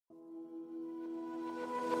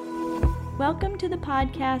Welcome to the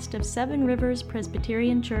podcast of Seven Rivers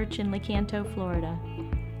Presbyterian Church in Lecanto, Florida.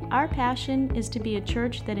 Our passion is to be a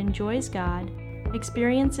church that enjoys God,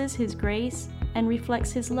 experiences His grace, and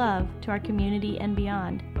reflects His love to our community and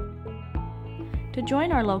beyond. To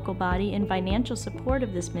join our local body in financial support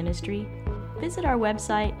of this ministry, visit our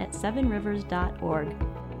website at sevenrivers.org.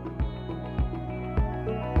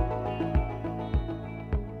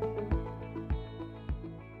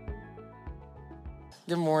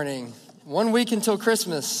 Good morning. 1 week until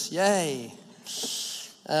Christmas. Yay.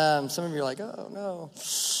 Some of you are like, oh no.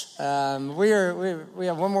 We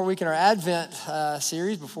have one more week in our Advent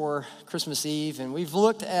series before Christmas Eve, and we've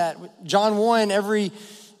looked at John 1 every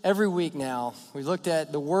week now. We've looked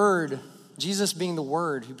at the Word, Jesus being the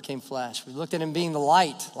Word who became flesh. We've looked at Him being the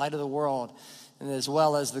light of the world, and as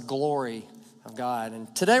well as the glory of God.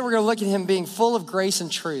 And today we're going to look at Him being full of grace and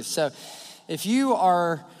truth. So if you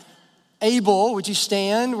are able, would you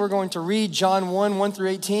stand? We're going to read John 1 through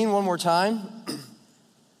 18 one more time.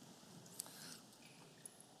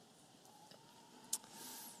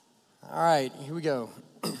 All right, here we go.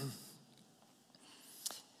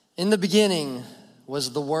 In the beginning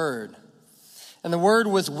was the Word, and the Word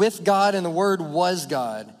was with God, and the Word was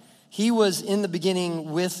God. He was in the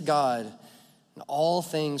beginning with God, and all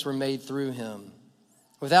things were made through Him.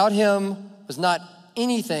 Without Him was not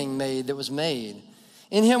anything made that was made.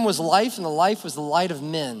 In Him was life, and the life was the light of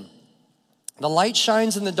men. The light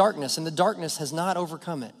shines in the darkness, and the darkness has not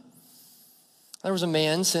overcome it. There was a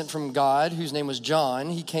man sent from God whose name was John.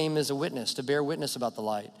 He came as a witness to bear witness about the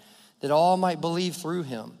light, that all might believe through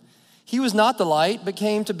him. He was not the light, but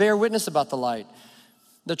came to bear witness about the light.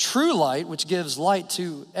 The true light, which gives light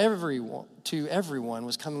to everyone,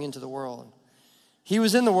 was coming into the world. He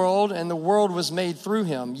was in the world, and the world was made through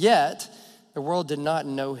him, yet the world did not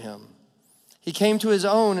know him. He came to his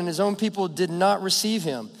own, and his own people did not receive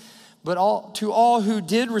him. But to all who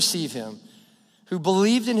did receive him, who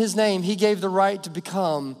believed in his name, he gave the right to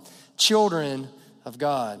become children of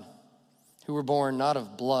God, who were born not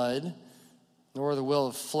of blood, nor of the will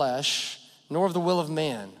of flesh, nor of the will of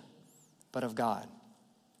man, but of God.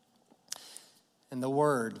 And the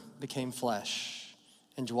Word became flesh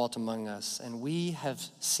and dwelt among us, and we have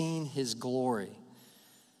seen his glory.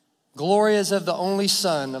 Glory as of the only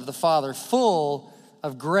Son of the Father, full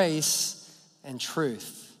of grace and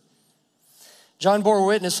truth. John bore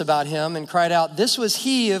witness about him and cried out, "This was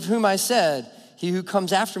he of whom I said, 'He who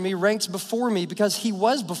comes after me ranks before me, because he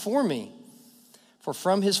was before me.' For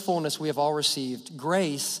from his fullness we have all received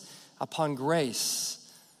grace upon grace.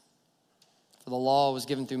 For the law was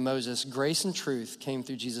given through Moses, grace and truth came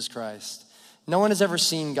through Jesus Christ. No one has ever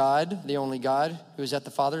seen God, the only God, who is at the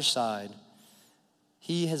Father's side.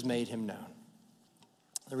 He has made him known."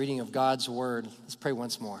 The reading of God's word. Let's pray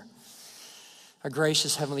once more. Our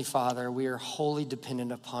gracious Heavenly Father, we are wholly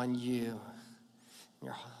dependent upon you,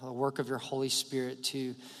 the work of your Holy Spirit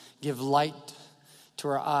to give light to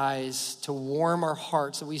our eyes, to warm our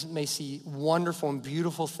hearts, that we may see wonderful and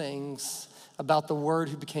beautiful things about the Word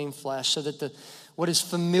who became flesh, so that what is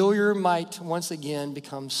familiar might once again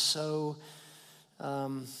become so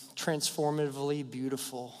transformatively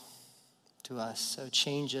beautiful to us. So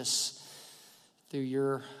change us through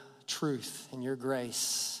your truth and your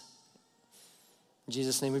grace. In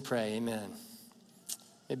Jesus' name we pray, amen. You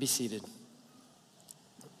may be seated.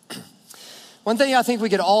 One thing I think we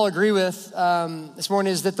could all agree with this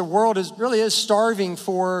morning is that the world really is starving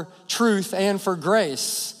for truth and for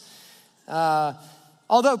grace.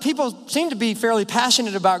 Although people seem to be fairly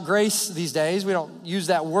passionate about grace these days, we don't use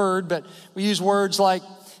that word, but we use words like,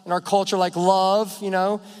 in our culture, like love,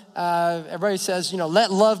 everybody says,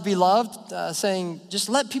 let love be loved, saying just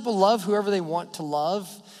let people love whoever they want to love.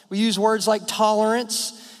 We use words like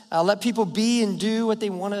tolerance, let people be and do what they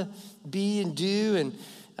want to be and do,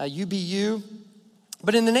 and you be you.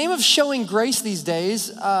 But in the name of showing grace these days,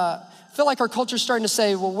 I feel like our culture is starting to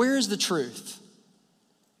say, well, where's the truth?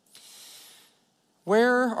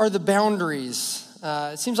 Where are the boundaries?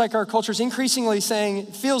 It seems like our culture is increasingly saying,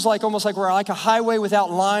 it feels like almost like we're like a highway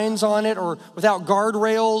without lines on it or without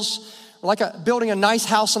guardrails, or like building a nice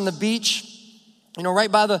house on the beach,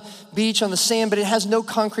 right by the beach on the sand, but it has no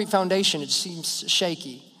concrete foundation. It seems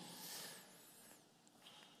shaky.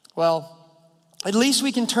 Well, at least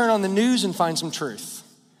we can turn on the news and find some truth.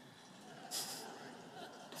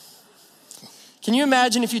 Can you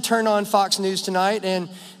imagine if you turn on Fox News tonight and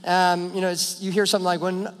you hear something like,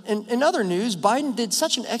 when in other news, Biden did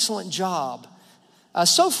such an excellent job,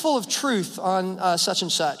 so full of truth on such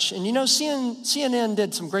and such. And CNN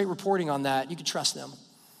did some great reporting on that. You could trust them.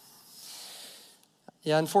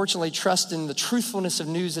 Yeah, unfortunately, trust in the truthfulness of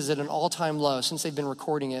news is at an all-time low since they've been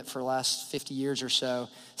recording it for the last 50 years or so.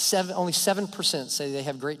 Only 7% say they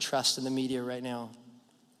have great trust in the media right now.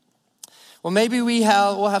 Well, maybe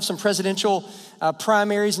we'll have some presidential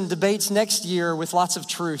primaries and debates next year with lots of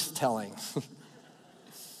truth telling.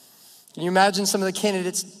 Can you imagine some of the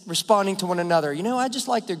candidates responding to one another? I just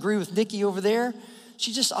like to agree with Nikki over there.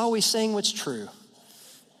 She's just always saying what's true.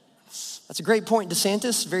 That's a great point,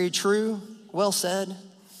 DeSantis. Very true. Well said.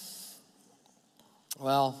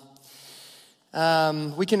 Well,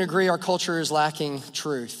 we can agree our culture is lacking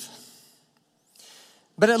truth.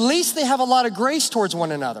 But at least they have a lot of grace towards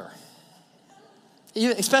one another,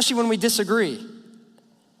 especially when we disagree.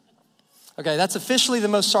 Okay, that's officially the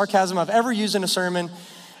most sarcasm I've ever used in a sermon.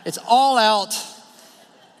 It's all out.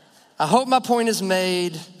 I hope my point is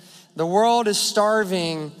made. The world is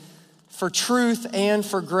starving for truth and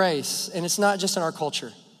for grace, and it's not just in our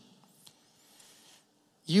culture.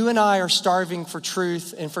 You and I are starving for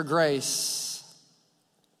truth and for grace.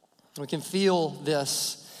 We can feel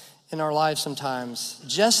this in our lives sometimes.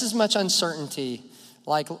 Just as much uncertainty,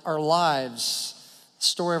 like our lives, the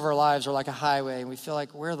story of our lives are like a highway, and we feel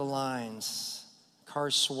like, where are the lines?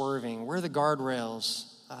 Cars swerving, where are the guardrails?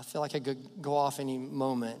 I feel like I could go off any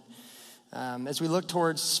moment. As we look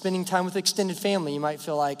towards spending time with extended family, you might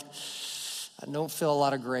feel like, I don't feel a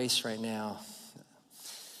lot of grace right now.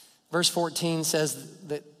 Verse 14 says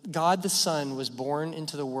that God the Son was born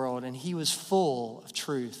into the world and he was full of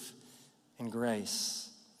truth and grace.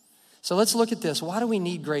 So let's look at this. Why do we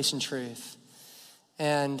need grace and truth?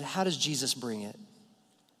 And how does Jesus bring it?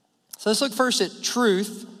 So let's look first at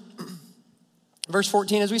truth. Verse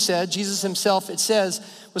 14, as we said, Jesus himself, it says,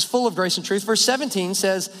 was full of grace and truth. Verse 17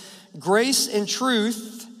 says, grace and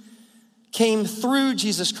truth came through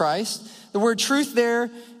Jesus Christ. The word truth there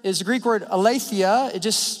is the Greek word aletheia. It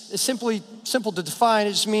just is simple to define.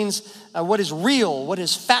 It just means what is real, what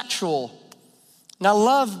is factual. And I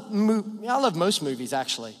love most movies,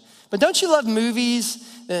 actually. But don't you love movies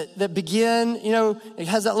that begin, it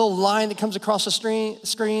has that little line that comes across the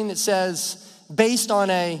screen that says, based on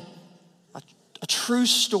a true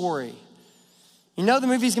story. The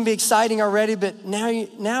movie's gonna be exciting already, but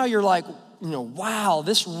now you're like, wow,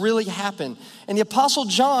 this really happened. And the Apostle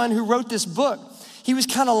John, who wrote this book, he was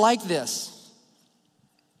kind of like this.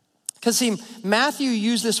 Because see, Matthew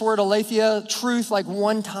used this word aletheia, truth, like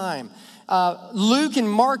one time. Luke and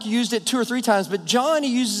Mark used it 2 or 3 times, but John, he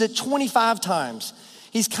uses it 25 times.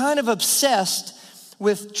 He's kind of obsessed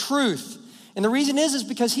with truth. And the reason is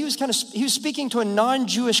because he was speaking to a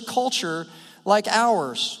non-Jewish culture like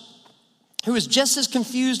ours, who is just as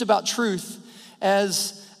confused about truth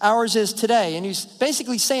as ours is today. And he's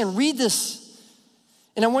basically saying, read this,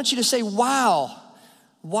 and I want you to say, wow,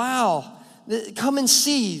 come and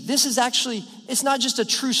see. This is actually, it's not just a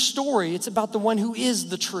true story, it's about the one who is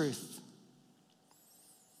the truth.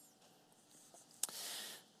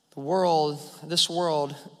 This world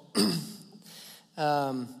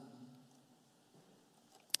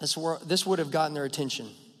would have gotten their attention,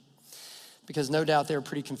 because no doubt they were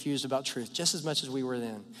pretty confused about truth, just as much as we were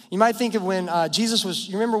then. You might think of when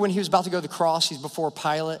you remember when he was about to go to the cross, he's before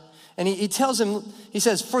Pilate, and he tells him, he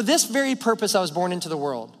says, for this very purpose I was born into the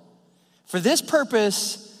world. For this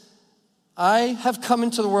purpose I have come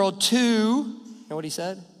into the world to, you know what he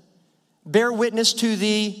said? Bear witness to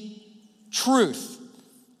the truth.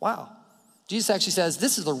 Wow. Jesus actually says,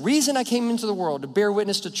 this is the reason I came into the world, to bear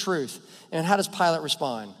witness to truth. And how does Pilate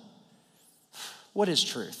respond? What is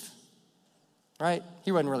truth? Right?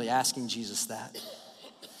 He wasn't really asking Jesus that.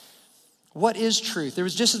 What is truth? There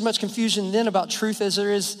was just as much confusion then about truth as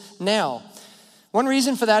there is now. One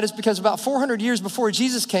reason for that is because about 400 years before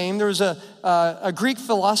Jesus came, there was a Greek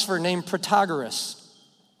philosopher named Protagoras.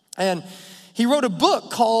 And he wrote a book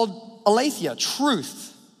called Aletheia,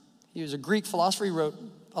 Truth. He was a Greek philosopher. He wrote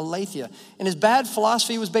Aletheia. And his bad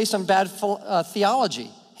philosophy was based on bad theology.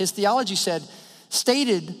 His theology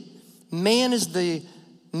stated man is the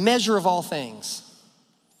measure of all things.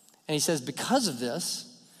 And he says, because of this,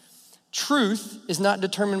 truth is not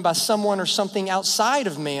determined by someone or something outside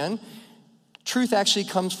of man. Truth actually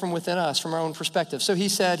comes from within us, from our own perspective. So he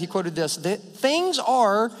quoted this, that things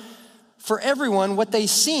are for everyone what they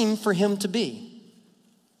seem for him to be.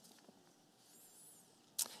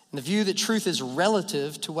 And the view that truth is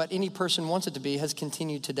relative to what any person wants it to be has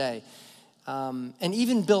continued today. And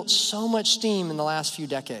even built so much steam in the last few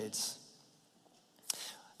decades.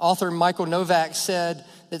 Author Michael Novak said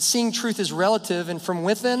that seeing truth is relative, and from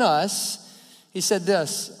within us, he said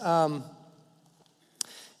this.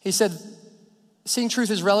 He said, seeing truth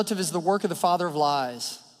is relative is the work of the father of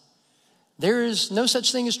lies. There is no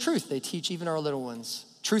such thing as truth, they teach even our little ones.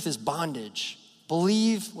 Truth is bondage.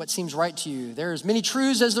 Believe what seems right to you. There are as many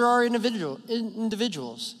truths as there are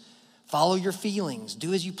individuals. Follow your feelings.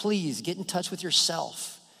 Do as you please. Get in touch with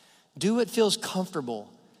yourself. Do what feels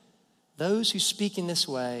comfortable. Those who speak in this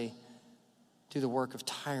way do the work of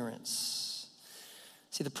tyrants.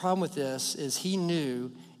 See, the problem with this is he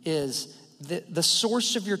knew is that the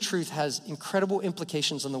source of your truth has incredible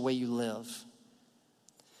implications on the way you live.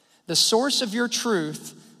 The source of your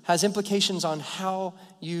truth has implications on how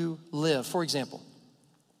you live. For example,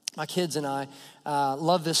 my kids and I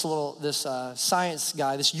love this science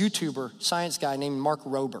guy, this YouTuber science guy named Mark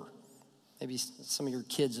Rober. Maybe some of your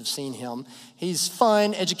kids have seen him. He's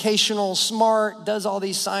fun, educational, smart, does all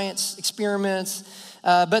these science experiments.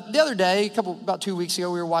 But the other day, about 2 weeks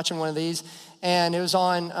ago, we were watching one of these, and it was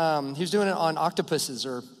on, he was doing it on octopuses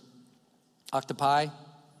or octopi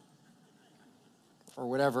or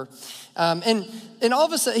whatever. And all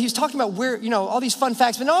of a sudden, he was talking about where, all these fun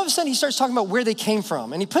facts, but all of a sudden he starts talking about where they came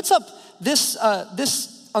from. And he puts up this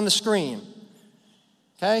on the screen,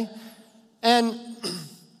 okay? And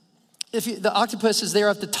the octopus is there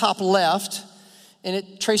at the top left, and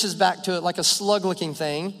it traces back to it like a slug-looking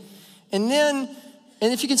thing. And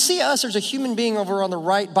if you can see us, there's a human being over on the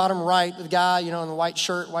right, bottom right, the guy, in the white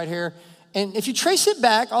shirt, white hair. And if you trace it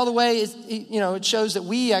back all the way, it shows that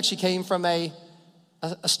we actually came from a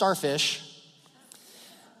starfish.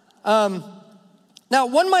 Now,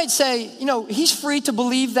 one might say, he's free to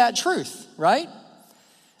believe that truth, right?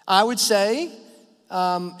 I would say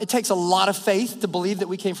it takes a lot of faith to believe that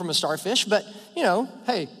we came from a starfish, but,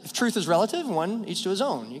 hey, if truth is relative, one each to his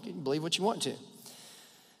own. You can believe what you want to.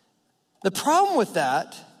 The problem with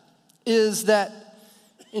that is that,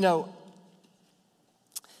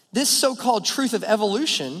 this so-called truth of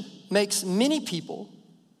evolution makes many people,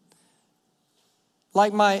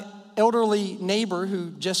 like my elderly neighbor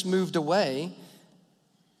who just moved away,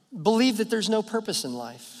 believe that there's no purpose in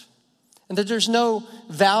life and that there's no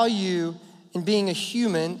value in being a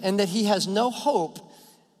human and that he has no hope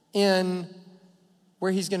in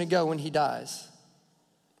where he's going to go when he dies.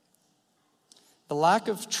 The lack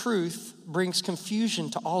of truth brings confusion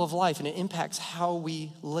to all of life, and it impacts how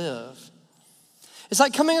we live. It's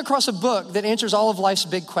like coming across a book that answers all of life's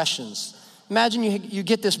big questions. Imagine you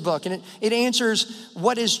get this book, and it answers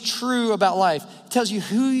what is true about life. It tells you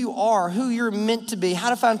who you are, who you're meant to be, how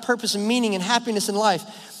to find purpose and meaning and happiness in life.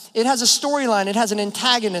 It has a storyline. It has an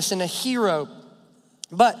antagonist and a hero.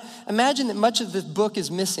 But imagine that much of this book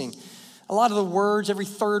is missing. A lot of the words, every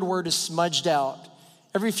third word is smudged out.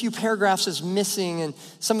 Every few paragraphs is missing, and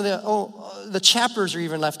some of the chapters are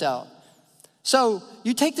even left out. So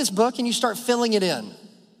you take this book and you start filling it in.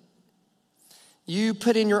 You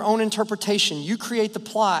put in your own interpretation. You create the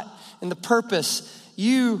plot and the purpose.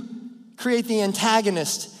 You create the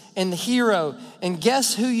antagonist and the hero. And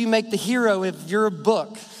guess who you make the hero of your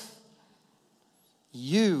book?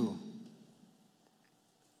 You.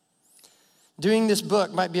 Doing this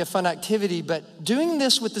book might be a fun activity, but doing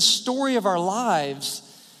this with the story of our lives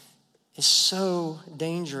is so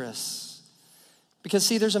dangerous. Because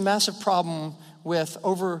see, there's a massive problem with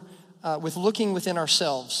looking within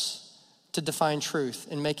ourselves to define truth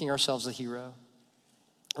and making ourselves a hero.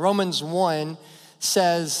 Romans 1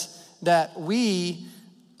 says that we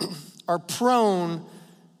are prone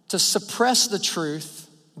to suppress the truth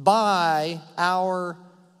by our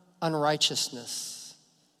unrighteousness.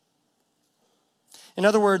 In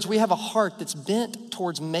other words, we have a heart that's bent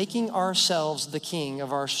towards making ourselves the king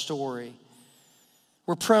of our story.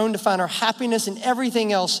 We're prone to find our happiness in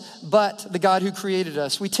everything else but the God who created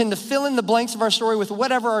us. We tend to fill in the blanks of our story with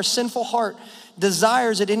whatever our sinful heart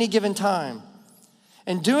desires at any given time.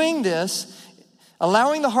 And doing this,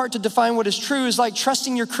 allowing the heart to define what is true, is like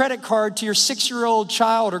trusting your credit card to your 6-year-old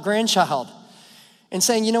child or grandchild and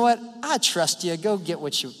saying, you know what, I trust you, go get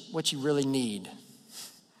what you really need.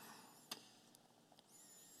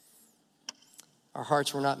 Our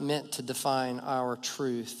hearts were not meant to define our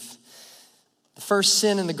truth. The first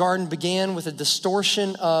sin in the garden began with a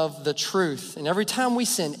distortion of the truth. And every time we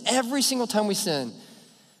sin, every single time we sin,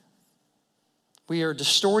 we are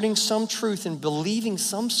distorting some truth and believing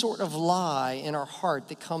some sort of lie in our heart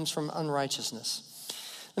that comes from unrighteousness.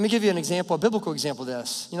 Let me give you an example, a biblical example of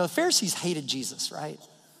this. The Pharisees hated Jesus, right?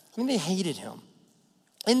 They hated him.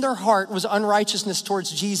 In their heart was unrighteousness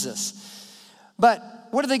towards Jesus. But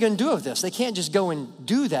what are they going to do with this? They can't just go and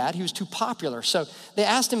do that. He was too popular. So they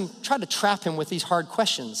asked him, tried to trap him with these hard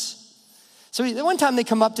questions. So one time they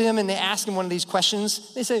come up to him and they ask him one of these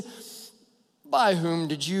questions. They say, by whom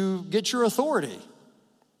did you get your authority?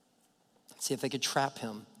 See if they could trap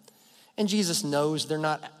him. And Jesus knows they're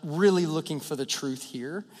not really looking for the truth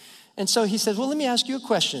here. And so he says, well, let me ask you a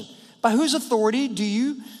question. By whose authority do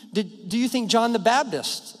you think John the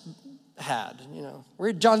Baptist had?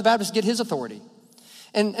 Where did John the Baptist get his authority?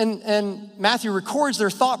 And Matthew records their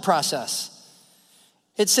thought process.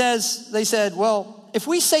 It says, they said, well, if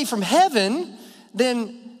we say from heaven,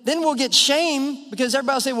 then we'll get shame because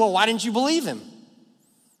everybody will say, well, why didn't you believe him?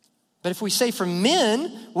 But if we say from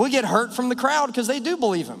men, we'll get hurt from the crowd because they do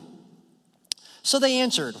believe him. So they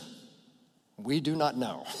answered, we do not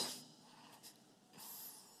know.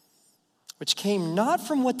 Which came not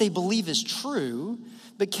from what they believe is true,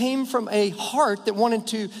 but came from a heart that wanted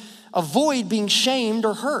to avoid being shamed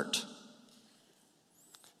or hurt.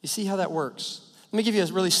 You see how that works? Let me give you a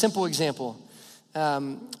really simple example.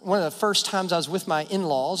 One of the first times I was with my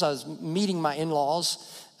in-laws, I was meeting my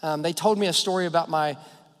in-laws, they told me a story about my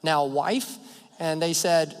now wife, and they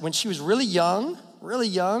said when she was really young,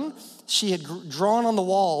 she had drawn on the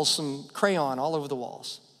walls some crayon all over the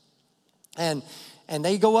walls. And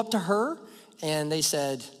they go up to her and they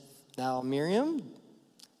said, now Miriam,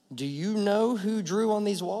 do you know who drew on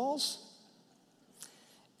these walls?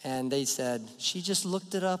 And they said, she just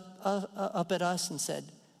looked it up at us and said,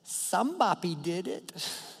 somebody did it.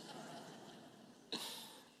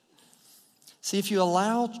 See, if you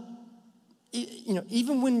allow,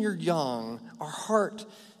 even when you're young, our heart,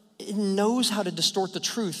 it knows how to distort the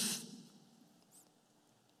truth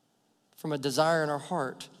from a desire in our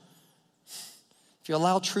heart. If you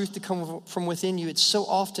allow truth to come from within you, it's so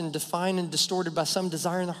often defined and distorted by some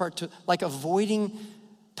desire in the heart to, like avoiding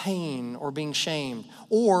pain or being shamed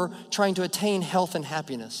or trying to attain health and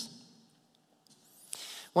happiness.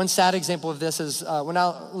 One sad example of this is when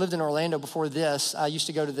I lived in Orlando before this, I used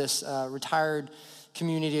to go to this retired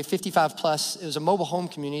community, 55 plus. It was a mobile home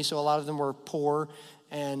community, so a lot of them were poor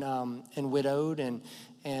and widowed,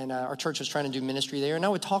 and our church was trying to do ministry there, and I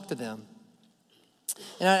would talk to them.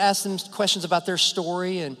 And I'd ask them questions about their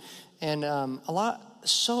story, and I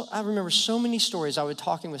remember so many stories. I was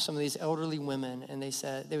talking with some of these elderly women, and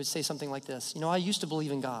they would say something like this: I used to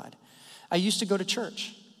believe in God. I used to go to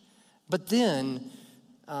church, but then,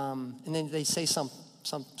 and then they say some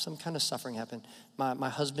kind of suffering happened. My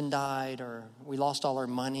husband died, or we lost all our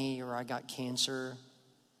money, or I got cancer.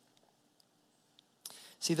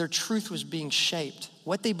 See, their truth was being shaped.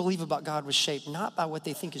 What they believe about God was shaped not by what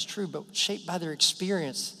they think is true, but shaped by their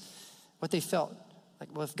experience, what they felt. Like,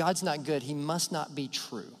 well, if God's not good, he must not be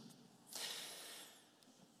true.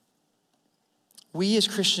 We as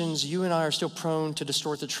Christians, you and I, are still prone to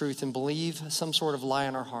distort the truth and believe some sort of lie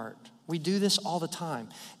in our heart. We do this all the time.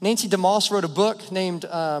 Nancy DeMoss wrote a book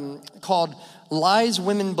called Lies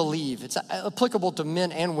Women Believe. It's applicable to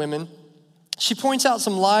men and women. She points out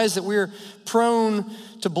some lies that we're prone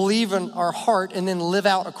to believe in our heart and then live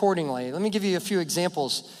out accordingly. Let me give you a few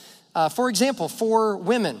examples. For example, for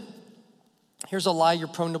women, here's a lie you're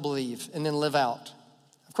prone to believe and then live out.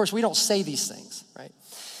 Of course, we don't say these things, right?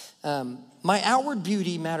 My outward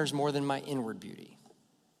beauty matters more than my inward beauty.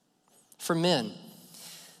 For men,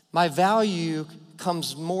 my value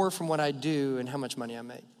comes more from what I do and how much money I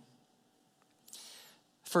make.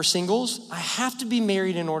 For singles, I have to be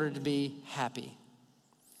married in order to be happy.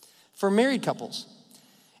 For married couples,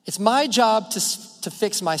 it's my job to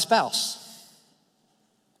fix my spouse.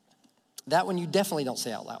 That one you definitely don't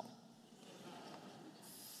say out loud.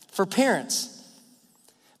 For parents,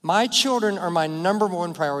 my children are my number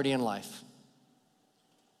one priority in life.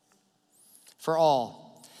 For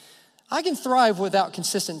all, I can thrive without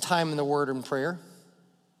consistent time in the Word and prayer.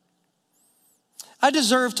 I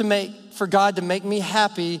deserve for God to make me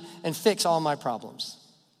happy and fix all my problems.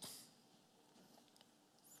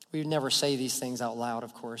 We would never say these things out loud,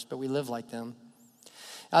 of course, but we live like them.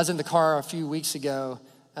 I was in the car a few weeks ago,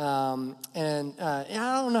 and I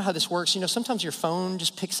don't know how this works. Sometimes your phone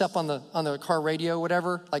just picks up on the car radio,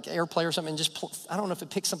 whatever, like AirPlay or something, and I don't know if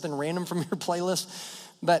it picks something random from your playlist,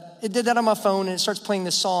 but it did that on my phone, and it starts playing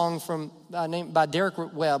this song named by Derek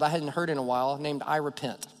Webb I hadn't heard in a while, named I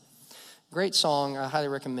Repent. Great song, I highly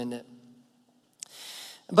recommend it.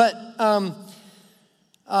 But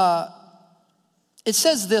it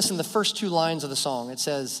says this in the first two lines of the song. It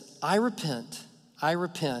says, I repent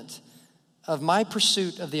of my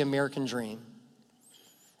pursuit of the American dream.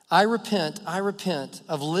 I repent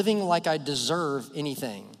of living like I deserve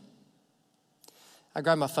anything. I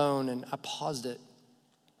grabbed my phone and I paused it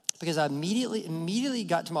because I immediately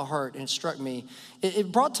got to my heart and it struck me.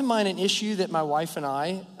 It brought to mind an issue that my wife and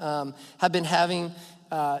I have been having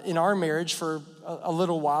in our marriage for a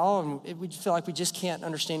little while, and we feel like we just can't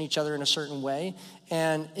understand each other in a certain way.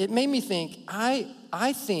 And it made me think,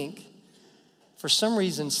 I think for some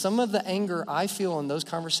reason, some of the anger I feel in those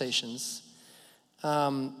conversations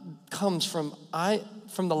comes from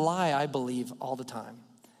the lie I believe all the time,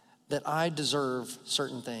 that I deserve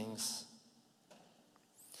certain things.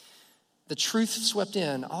 The truth swept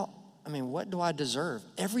in, what do I deserve?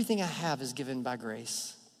 Everything I have is given by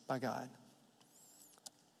grace, by God.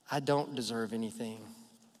 I don't deserve anything.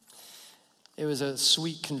 It was a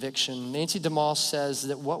sweet conviction. Nancy DeMoss says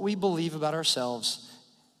that what we believe about ourselves,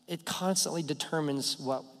 it constantly determines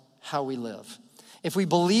how we live. If we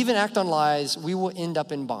believe and act on lies, we will end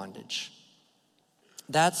up in bondage.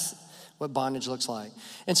 That's what bondage looks like.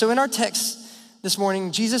 And so in our text this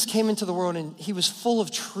morning, Jesus came into the world and he was full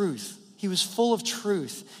of truth. He was full of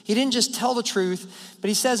truth. He didn't just tell the truth, but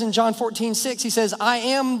he says in John 14:6, he says, I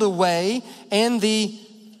am the way and the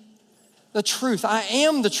truth. I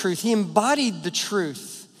am the truth. He embodied the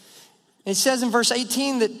truth. And it says in verse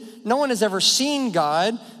 18 that no one has ever seen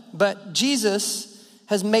God, but Jesus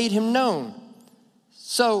has made him known.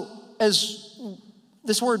 So as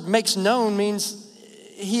this word makes known means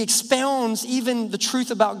he expounds even the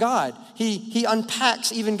truth about God. He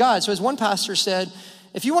unpacks even God. So as one pastor said,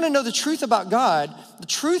 if you want to know the truth about God, the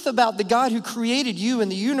truth about the God who created you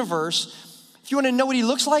and the universe, if you want to know what he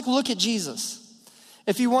looks like, look at Jesus.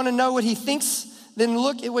 If you want to know what he thinks, then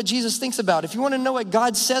look at what Jesus thinks about. If you want to know what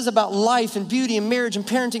God says about life and beauty and marriage and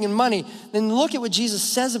parenting and money, then look at what Jesus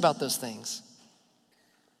says about those things.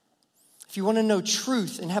 If you want to know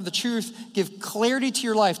truth and have the truth give clarity to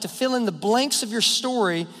your life, to fill in the blanks of your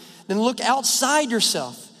story, then look outside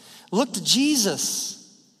yourself. Look to Jesus,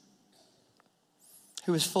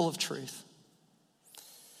 who is full of truth.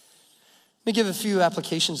 Let me give a few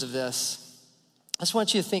applications of this. I just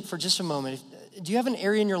want you to think for just a moment. Do you have an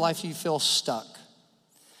area in your life you feel stuck?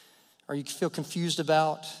 Or you feel confused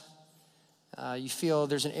about? You feel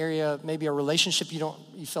there's an area, maybe a relationship you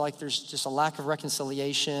feel like there's just a lack of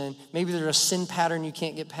reconciliation. Maybe there's a sin pattern you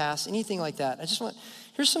can't get past, anything like that.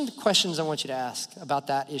 Here's some questions I want you to ask about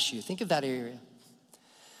that issue. Think of that area.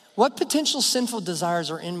 What potential sinful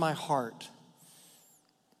desires are in my heart?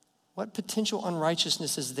 What potential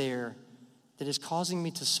unrighteousness is there that is causing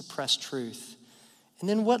me to suppress truth? And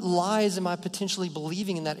then what lies am I potentially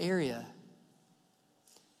believing in that area?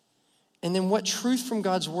 And then what truth from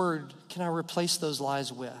God's word can I replace those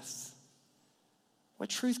lies with? What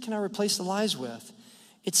truth can I replace the lies with?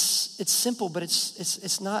 It's simple, but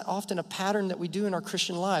it's not often a pattern that we do in our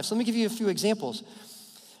Christian lives. Let me give you a few examples.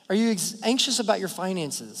 Are you anxious about your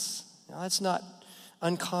finances? Now, that's not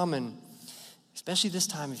uncommon, especially this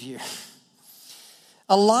time of year.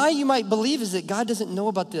 A lie you might believe is that God doesn't know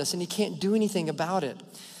about this and he can't do anything about it.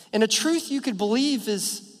 And a truth you could believe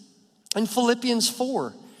is in Philippians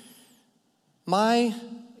 4. My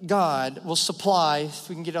God will supply, if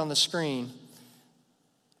we can get it on the screen,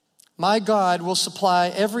 my God will supply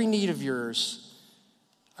every need of yours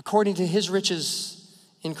according to his riches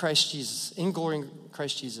in Christ Jesus, in glory in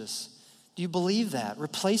Christ Jesus. Do you believe that?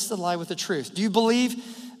 Replace the lie with the truth. Do you believe,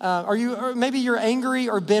 or maybe you're angry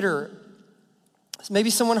or bitter.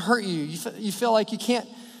 Maybe someone hurt you. You feel like you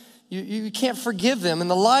can't forgive them. And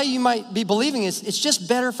the lie you might be believing is, it's just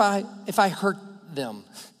better if I hurt them.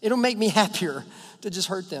 It'll make me happier to just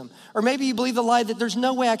hurt them. Or maybe you believe the lie that there's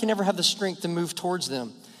no way I can ever have the strength to move towards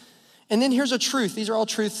them. And then here's a truth. These are all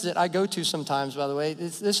truths that I go to sometimes, by the way.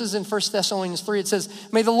 This is in 1 Thessalonians 3. It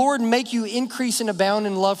says, may the Lord make you increase and abound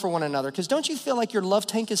in love for one another. Because don't you feel like your love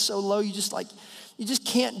tank is so low, you just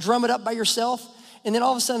can't drum it up by yourself? And then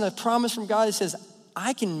all of a sudden, a promise from God that says,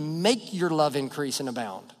 I can make your love increase and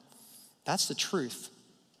abound. That's the truth.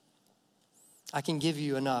 I can give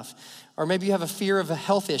you enough. Or maybe you have a fear of a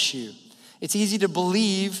health issue. It's easy to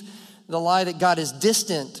believe the lie that God is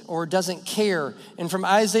distant or doesn't care. And from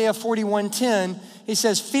Isaiah 41:10, he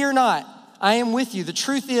says, fear not, I am with you. The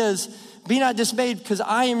truth is, be not dismayed because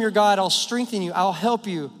I am your God. I'll strengthen you. I'll help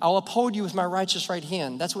you. I'll uphold you with my righteous right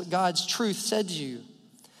hand. That's what God's truth said to you.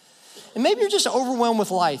 And maybe you're just overwhelmed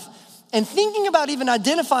with life. And thinking about even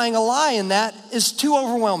identifying a lie in that is too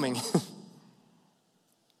overwhelming.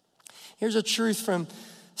 Here's a truth from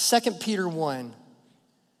 2 Peter 1.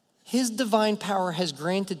 His divine power has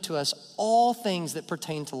granted to us all things that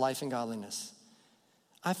pertain to life and godliness.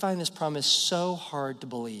 I find this promise so hard to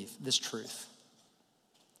believe, this truth.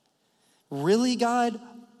 Really, God?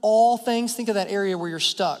 All things? Think of that area where you're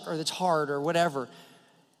stuck or that's hard or whatever.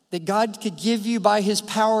 That God could give you by his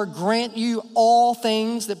power, grant you all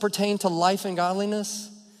things that pertain to life and godliness.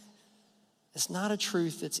 It's not a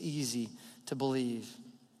truth that's easy to believe.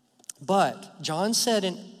 But John said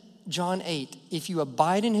in John 8, if you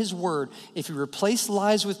abide in his word, if you replace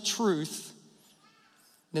lies with truth,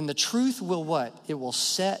 then the truth will what? It will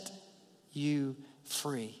set you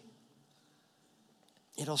free.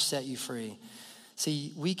 It'll set you free.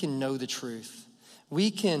 See, we can know the truth.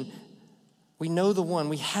 We know the one,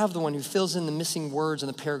 we have the one who fills in the missing words in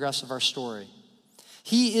the paragraphs of our story.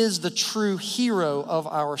 He is the true hero of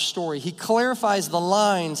our story. He clarifies the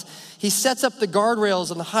lines. He sets up the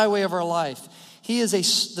guardrails on the highway of our life. He is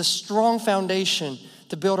the strong foundation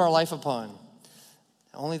to build our life upon.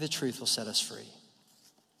 Only the truth will set us free.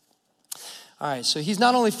 All right, so he's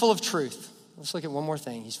not only full of truth. Let's look at one more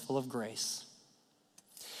thing. He's full of grace.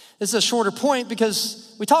 This is a shorter point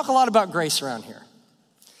because we talk a lot about grace around here.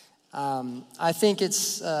 I think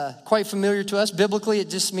it's quite familiar to us. Biblically, it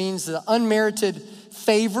just means the unmerited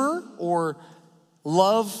favor or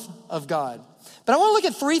love of God. But I want to look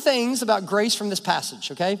at three things about grace from this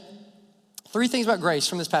passage, okay? Three things about grace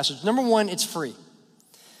from this passage. Number one, it's free.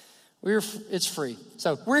 It's free.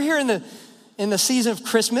 So we're here in the season of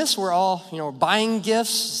Christmas. We're all, buying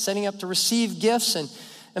gifts, setting up to receive gifts. And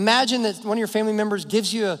imagine that one of your family members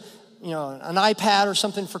gives you an iPad or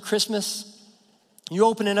something for Christmas. You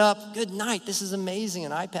open it up. Good night. This is amazing.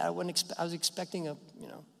 An iPad. I was expecting a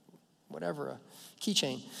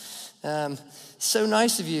keychain. So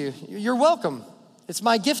nice of you. You're welcome. It's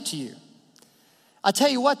my gift to you. I tell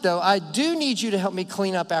you what, though, I do need you to help me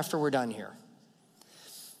clean up after we're done here.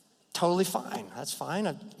 Totally fine. That's fine.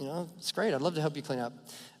 It's great. I'd love to help you clean up.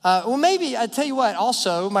 Well, maybe, I tell you what,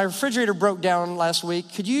 also, my refrigerator broke down last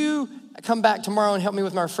week. Could you come back tomorrow and help me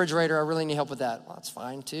with my refrigerator? I really need help with that. Well, that's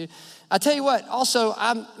fine, too. I tell you what, also,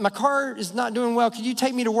 my car is not doing well. Could you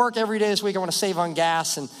take me to work every day this week? I want to save on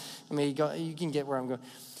gas, and you can get where I'm going.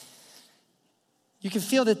 You can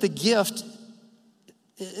feel that the gift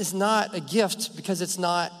is not a gift because it's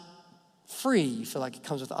not free. You feel like it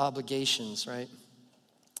comes with obligations, right?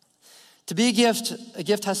 To be a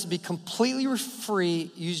gift has to be completely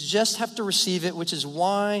free. You just have to receive it, which is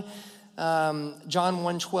why John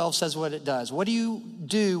 1:12 says what it does. What do you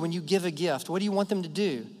do when you give a gift? What do you want them to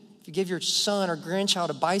do? If you give your son or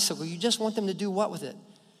grandchild a bicycle, you just want them to do what with it?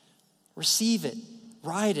 Receive it,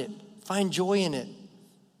 ride it, find joy in it,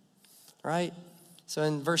 right? So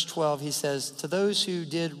in verse 12, he says, to those who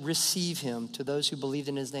did receive him, to those who believed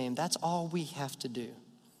in his name, that's all we have to do.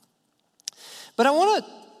 But I want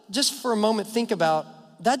to just for a moment think about,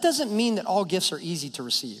 that doesn't mean that all gifts are easy to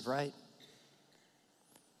receive, right?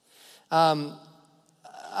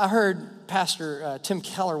 I heard Pastor Tim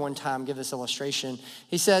Keller one time give this illustration.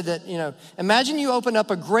 He said that, imagine you open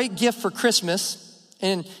up a great gift for Christmas,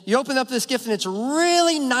 and you open up this gift and it's a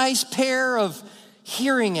really nice pair of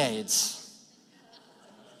hearing aids.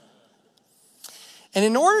 And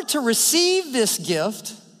in order to receive this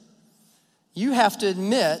gift, you have to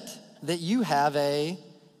admit that you have a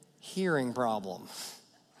hearing problem.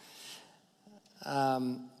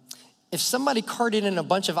 If somebody carted in a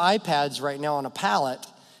bunch of iPads right now on a pallet,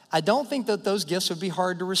 I don't think that those gifts would be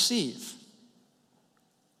hard to receive.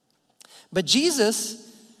 But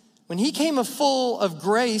Jesus, when he came full of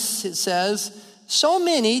grace, it says, so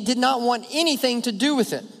many did not want anything to do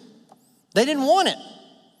with it. They didn't want it.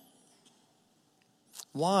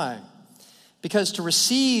 Why? Because to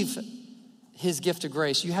receive his gift of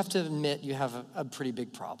grace, you have to admit you have a pretty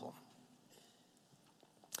big problem.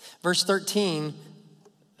 Verse 13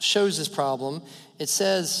 shows this problem. It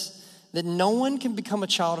says that no one can become a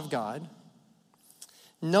child of God.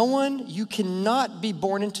 You cannot be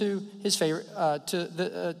born into his favor,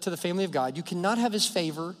 to the family of God. You cannot have his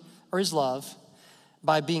favor or his love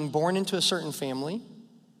by being born into a certain family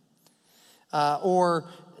or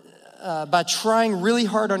by trying really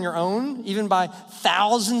hard on your own, even by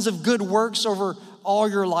thousands of good works over all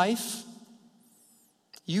your life.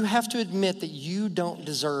 You have to admit that you don't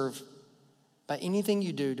deserve, by anything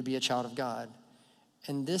you do, to be a child of God.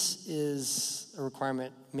 And this is a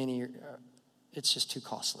requirement it's just too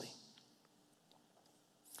costly.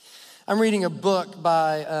 I'm reading a book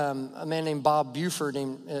by a man named Bob Buford.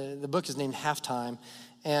 The book is named Halftime.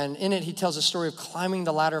 And in it, he tells a story of climbing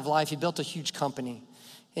the ladder of life. He built a huge company.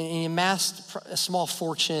 And he amassed a small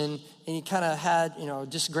fortune. And he kind of had,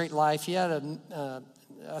 just a great life. He had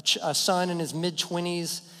a son in his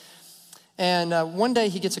mid-20s. And one day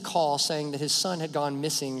he gets a call saying that his son had gone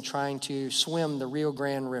missing trying to swim the Rio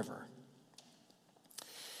Grande River.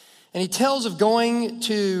 And he tells of going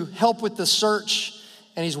to help with the search,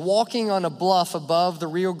 and he's walking on a bluff above the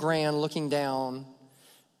Rio Grande looking down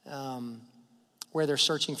where they're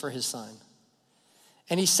searching for his son.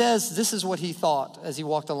 And he says this is what he thought as he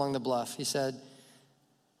walked along the bluff. He said,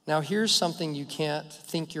 now here's something you can't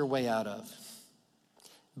think your way out of,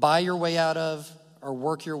 buy your way out of, or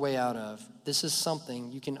work your way out of. This is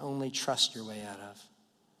something you can only trust your way out of.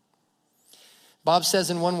 Bob says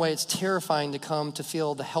in one way, it's terrifying to come to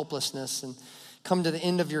feel the helplessness and come to the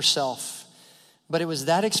end of yourself. But it was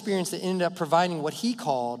that experience that ended up providing what he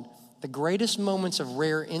called the greatest moments of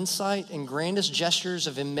rare insight and grandest gestures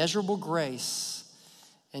of immeasurable grace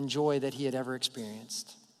and joy that he had ever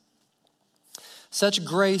experienced. Such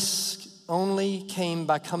grace only came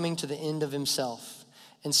by coming to the end of himself.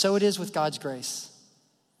 And so it is with God's grace.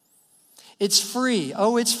 It's free.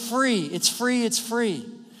 Oh, it's free. It's free. It's free.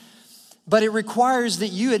 But it requires that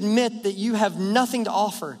you admit that you have nothing to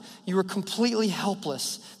offer. You are completely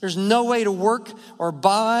helpless. There's no way to work or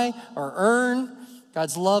buy or earn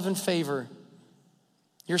God's love and favor.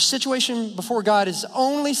 Your situation before God is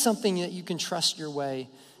only something that you can trust your way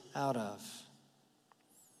out of.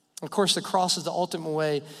 Of course, the cross is the ultimate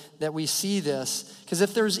way that we see this. Because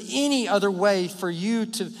if there's any other way for you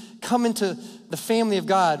to come into the family of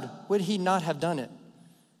God, would he not have done it?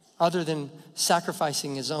 Other than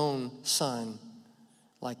sacrificing his own son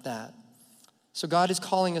like that. So God is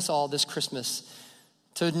calling us all this Christmas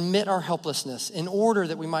to admit our helplessness in order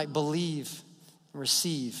that we might believe and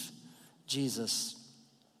receive Jesus.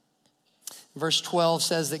 Verse 12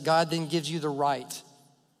 says that God then gives you the right.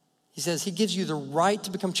 He says he gives you the right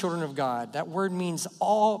to become children of God. That word means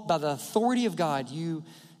all by the authority of God, you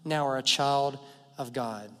now are a child of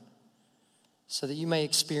God. So that you may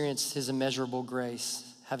experience his immeasurable grace,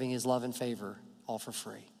 having his love and favor all for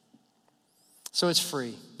free. So it's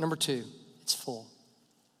free. Number 2, it's full.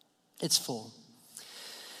 It's full.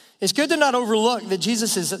 It's good to not overlook that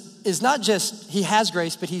Jesus is not just, he has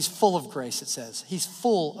grace, but he's full of grace, it says. He's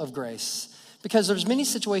full of grace. Because there's many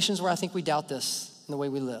situations where I think we doubt this in the way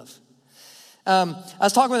we live. I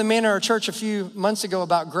was talking with a man in our church a few months ago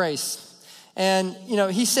about grace. And,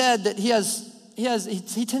 he said that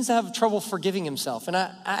he tends to have trouble forgiving himself. And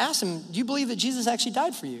I asked him, do you believe that Jesus actually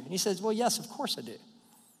died for you? And he says, well, yes, of course I do.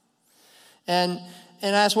 And I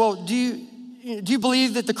asked, well, do you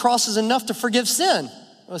believe that the cross is enough to forgive sin?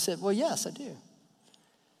 I said, well, yes, I do.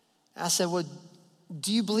 I said, well,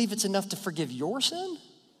 do you believe it's enough to forgive your sin?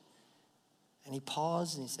 And he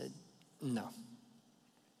paused and he said, no.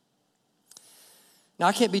 Now,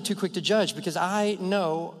 I can't be too quick to judge because I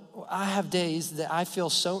know I have days that I feel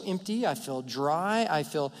so empty. I feel dry.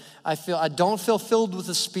 I don't feel filled with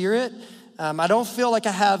the Spirit. I don't feel like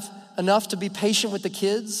I have enough to be patient with the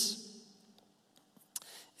kids,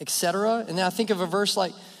 etc. And then I think of a verse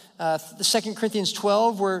like 2 Corinthians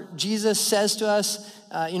 12 where Jesus says to us,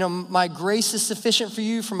 my grace is sufficient for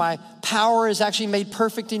you, for my power is actually made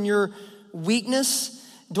perfect in your weakness.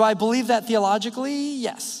 Do I believe that theologically?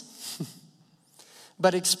 Yes.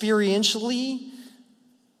 But experientially,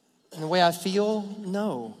 in the way I feel,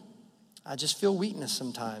 no. I just feel weakness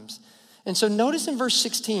sometimes. And so notice in verse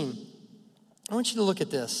 16, I want you to look at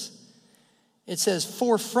this. It says,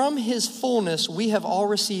 for from his fullness we have all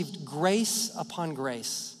received grace upon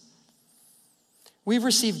grace. We've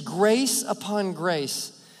received grace upon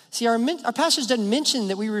grace. See, our passage doesn't mention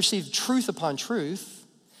that we received truth upon truth.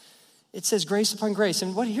 It says grace upon grace.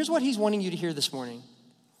 And here's what he's wanting you to hear this morning.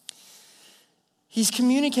 He's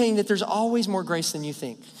communicating that there's always more grace than you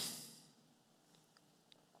think.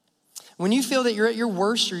 When you feel that you're at your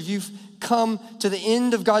worst or you've come to the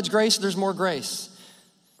end of God's grace, there's more grace.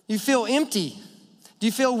 You feel empty. Do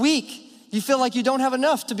you feel weak? Do you feel like you don't have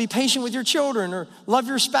enough to be patient with your children or love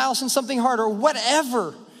your spouse in something hard or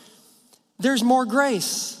whatever? There's more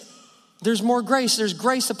grace. There's more grace. There's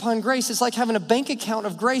grace upon grace. It's like having a bank account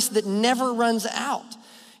of grace that never runs out.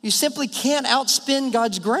 You simply can't outspend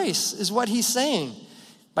God's grace, is what he's saying,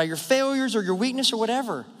 by your failures or your weakness or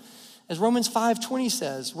whatever. As Romans 5:20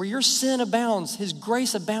 says, where your sin abounds, his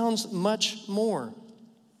grace abounds much more.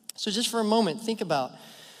 So just for a moment, think about,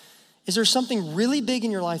 is there something really big in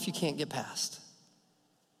your life you can't get past?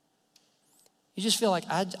 You just feel like,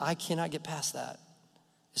 I cannot get past that.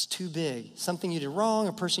 It's too big. Something you did wrong,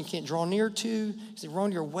 a person you can't draw near to, is it wrong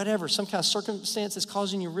to you or whatever, some kind of circumstance that's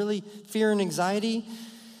causing you really fear and anxiety.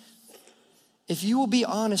 If you will be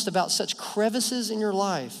honest about such crevices in your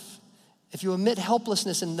life, if you admit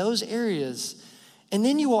helplessness in those areas, and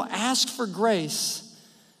then you will ask for grace,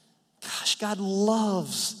 gosh, God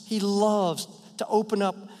loves, he loves to open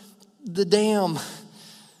up the dam,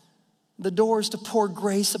 the doors to pour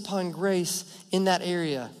grace upon grace in that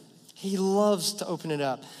area. He loves to open it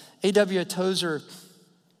up. A.W. Tozer,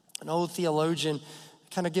 an old theologian,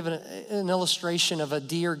 kind of give an illustration of a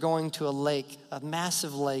deer going to a lake, a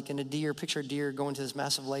massive lake, and picture a deer going to this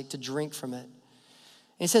massive lake to drink from it. And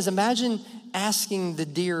he says, imagine asking the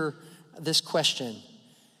deer this question.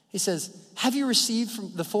 He says, have you received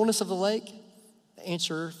from the fullness of the lake? The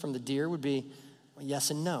answer from the deer would be, well, yes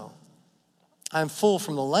and no. I'm full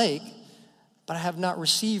from the lake, but but I have not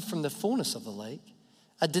received from the fullness of the lake.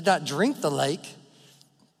 I did not drink the lake.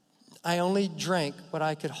 I only drank what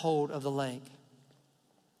I could hold of the lake.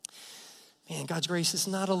 Man, God's grace is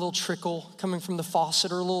not a little trickle coming from the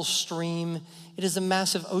faucet or a little stream. It is a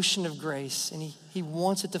massive ocean of grace, and he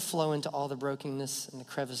wants it to flow into all the brokenness and the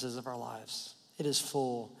crevices of our lives. It is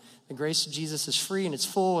full. The grace of Jesus is free and it's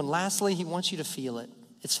full. And lastly, he wants you to feel it.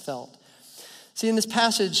 It's felt. See, in this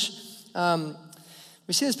passage,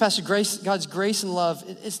 we see this passage, God's grace and love.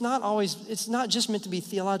 It's not just meant to be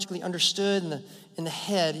theologically understood in the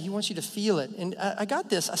head. He wants you to feel it. And I got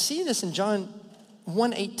this. I see this in John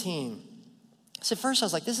 1:18. So at first I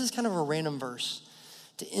was like, this is kind of a random verse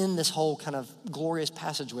to end this whole kind of glorious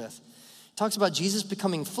passage with. It talks about Jesus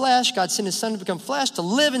becoming flesh. God sent his son to become flesh, to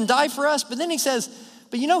live and die for us. But then he says,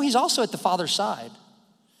 but he's also at the Father's side.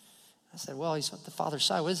 I said, well, he's at the Father's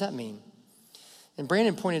side. What does that mean? And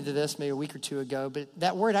Brandon pointed to this maybe a week or two ago, but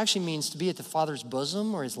that word actually means to be at the Father's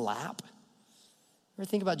bosom or his lap. Ever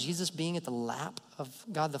think about Jesus being at the lap of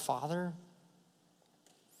God the Father?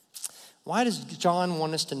 Why does John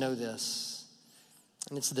want us to know this?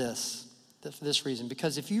 And it's for this reason.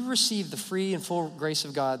 Because if you receive the free and full grace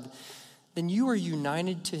of God, then you are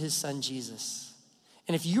united to his son Jesus.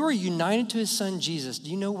 And if you are united to his son Jesus,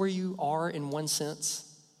 do you know where you are in one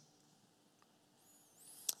sense?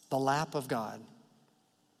 The lap of God.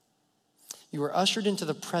 You are ushered into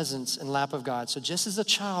the presence and lap of God. So just as a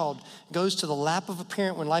child goes to the lap of a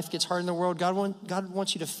parent when life gets hard in the world, God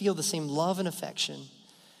wants you to feel the same love and affection,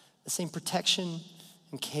 the same protection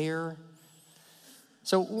and care.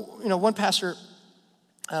 So, one pastor,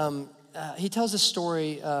 he tells this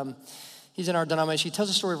story. He's in our denomination. He tells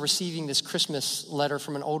a story of receiving this Christmas letter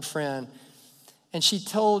from an old friend. And she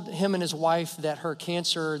told him and his wife that her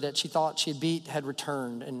cancer that she thought she had beat had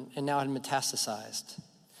returned and now had metastasized.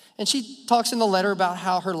 And she talks in the letter about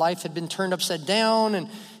how her life had been turned upside down, and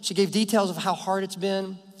she gave details of how hard it's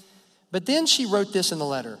been. But then she wrote this in the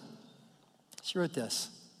letter. She wrote this.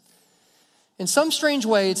 In some strange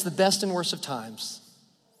way, it's the best and worst of times.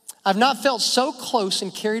 I've not felt so close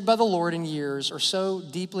and carried by the Lord in years, or so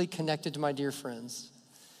deeply connected to my dear friends.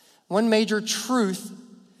 One major truth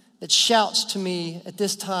that shouts to me at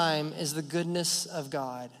this time is the goodness of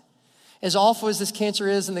God. As awful as this cancer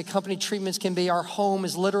is and the accompanied treatments can be, our home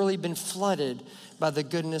has literally been flooded by the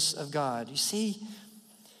goodness of God. You see,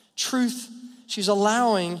 truth, she's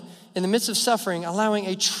allowing, in the midst of suffering, allowing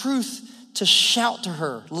a truth to shout to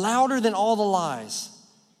her louder than all the lies.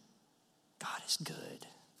 God is good.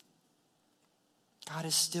 God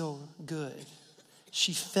is still good.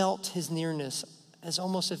 She felt his nearness as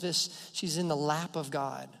almost if she's in the lap of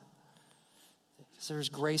God. Because there's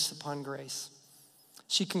grace upon grace.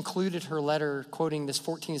 She concluded her letter quoting this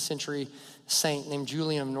 14th century saint named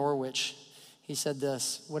Julian of Norwich. He said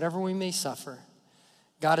this, whatever we may suffer,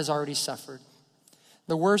 God has already suffered.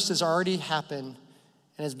 The worst has already happened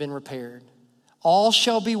and has been repaired. All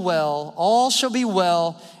shall be well,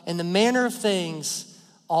 in the manner of things,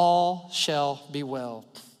 all shall be well.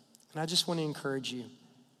 And I just want to encourage you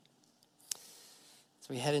as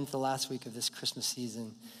we head into the last week of this Christmas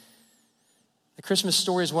season. The Christmas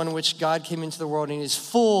story is one in which God came into the world and is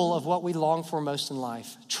full of what we long for most in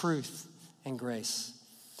life, truth and grace.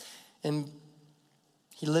 And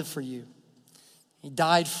he lived for you. He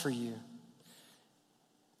died for you.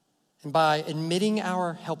 And by admitting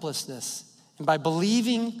our helplessness and by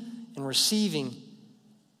believing and receiving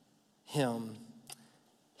him,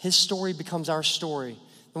 his story becomes our story,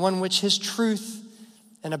 the one in which his truth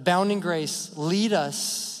and abounding grace lead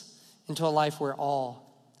us into a life where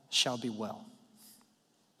all shall be well.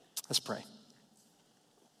 Let's pray.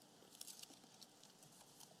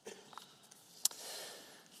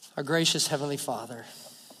 Our gracious Heavenly Father,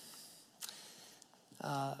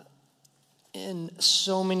 in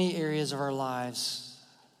so many areas of our lives,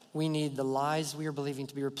 we need the lies we are believing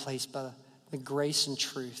to be replaced by the grace and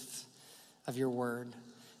truth of your word.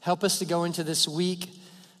 Help us to go into this week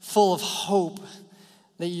full of hope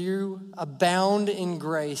that you abound in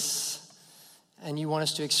grace and you want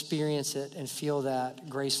us to experience it and feel that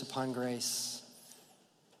grace upon grace.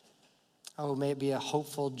 Oh, may it be a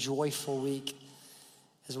hopeful, joyful week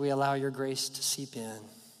as we allow your grace to seep in.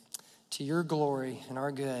 To your glory and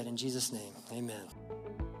our good, in Jesus' name, amen.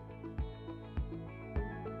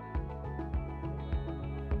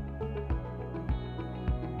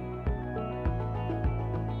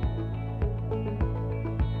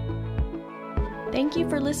 Thank you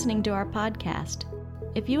for listening to our podcast.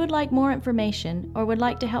 If you would like more information or would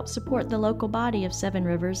like to help support the local body of Seven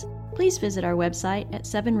Rivers, please visit our website at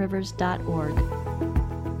sevenrivers.org.